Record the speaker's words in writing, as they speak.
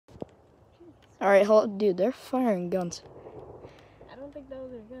All right, hold, dude. They're firing guns. I don't think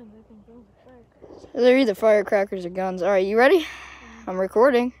those are guns. I think those are firecrackers. They're either firecrackers or guns. All right, you ready? I'm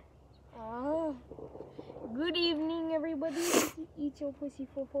recording. Good evening, everybody. Eat your pussy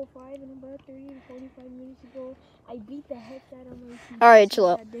 445 and about 30 to 45 minutes ago, I beat the heck out of my teeth. All right, chill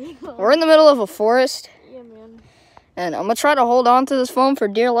out. We're in the middle of a forest. Yeah, man. And I'm gonna try to hold on to this phone for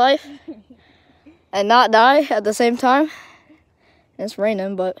dear life and not die at the same time. It's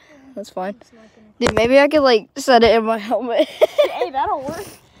raining, but that's fine. Dude, maybe I could like set it in my helmet. Hey, that'll work.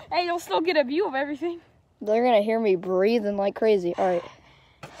 Hey, you'll still get a view of everything. They're gonna hear me breathing like crazy. All right,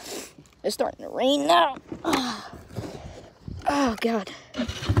 it's starting to rain now. Oh God,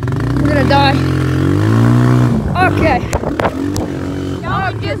 we're gonna die. Okay.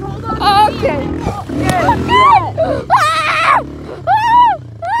 No, just hold on. Okay.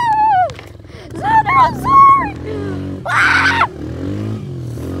 Xander, I'm sorry.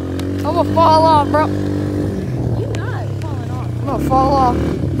 I'm gonna fall off, bro. You're not falling off. I'm gonna fall off.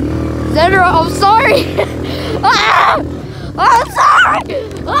 Xander, I'm sorry. I'm sorry.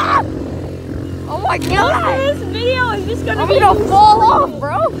 Oh my God. This video is just gonna I'm be gonna fall off,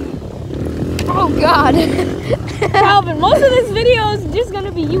 bro. Oh God. Calvin, most of this video is just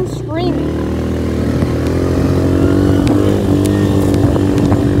gonna be you screaming.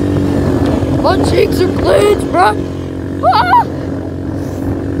 My cheeks are clenched, bro. Ah!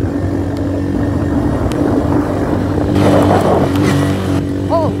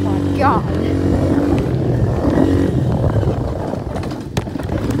 Oh my God.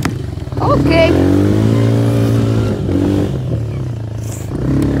 Okay.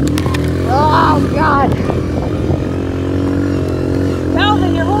 Oh God.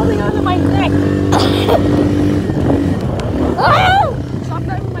 Calvin, you're holding onto my neck. Ah! Stop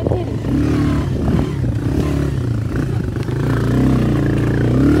grabbing my titty.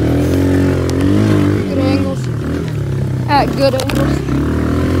 Good angles. At good angles.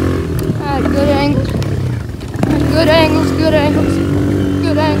 At good angles. At good angles. Good angles.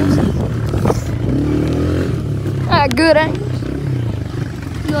 Good angles. At good angles.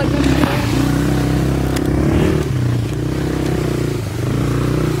 You like them good angles?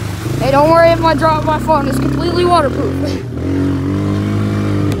 Hey, don't worry if I drop my phone. It's completely waterproof.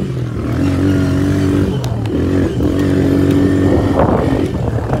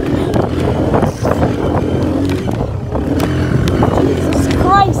 Jesus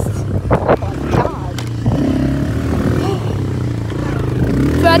Christ. Oh my God.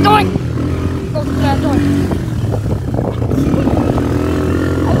 Fat doink. Go fat doink.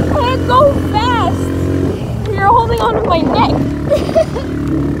 I can't go fast. You're holding onto my neck.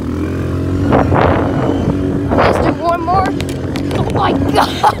 Let's do one more. Oh my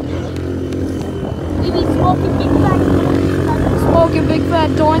God. We be smoking big fat. Smoking big fat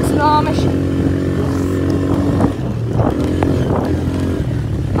joints in the Amish.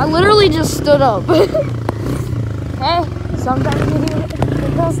 I literally just stood up. Hey, sometimes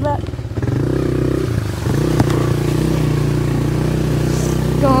it does that.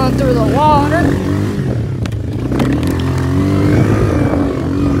 Going through the water.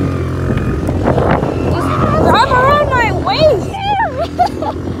 Wrap around my waist.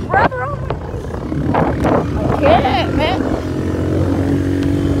 Wrap around my waist. I can't, man.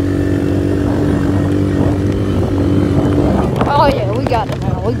 Oh yeah, we got it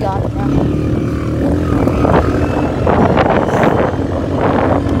now. We got it now.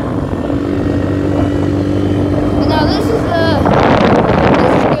 Now this is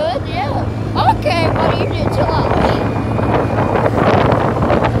good, yeah. Okay, buddy, you need to chill out.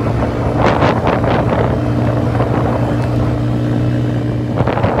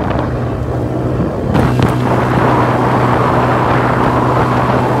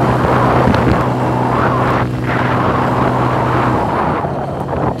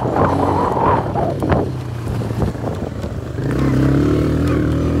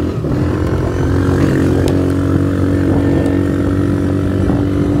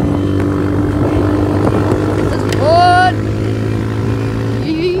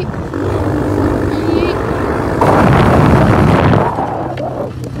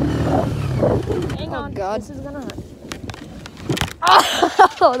 Hang on, God. this is gonna hurt.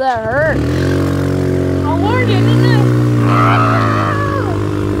 Oh, that hurt. I warned you, didn't I?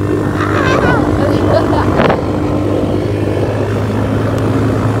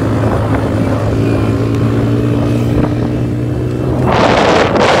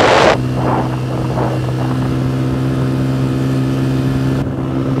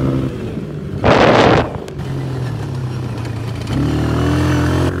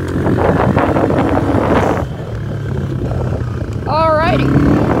 Alrighty.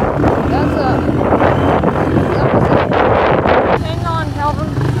 That's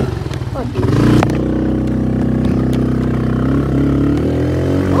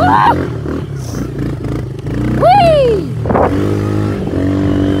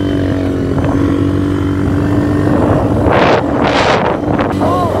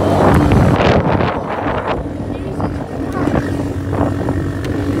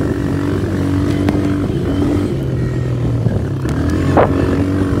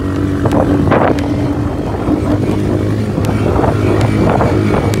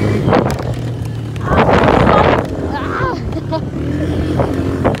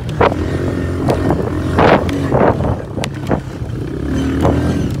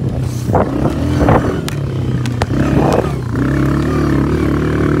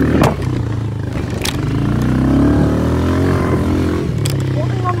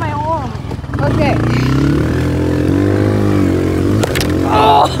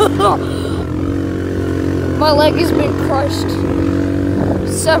My leg has been crushed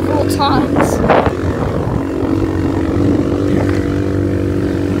several times.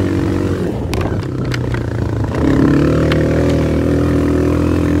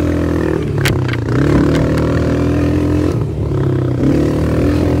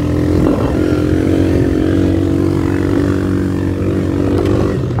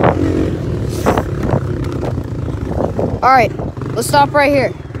 All right, let's stop right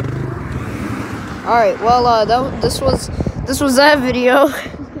here. All right, well, this was that video.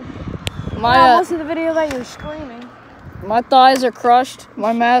 Most of the video that you're screaming. My thighs are crushed.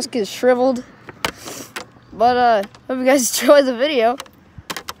 My mask is shriveled. But hope you guys enjoyed the video.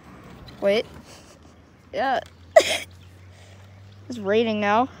 Wait, yeah, it's raining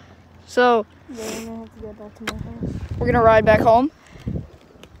now, so Yeah, I'm gonna have to get back to my house. we're gonna ride back home.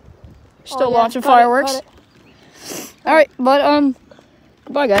 Still Oh, yeah, launching cut it, fireworks. cut it. All right, but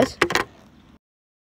goodbye, guys.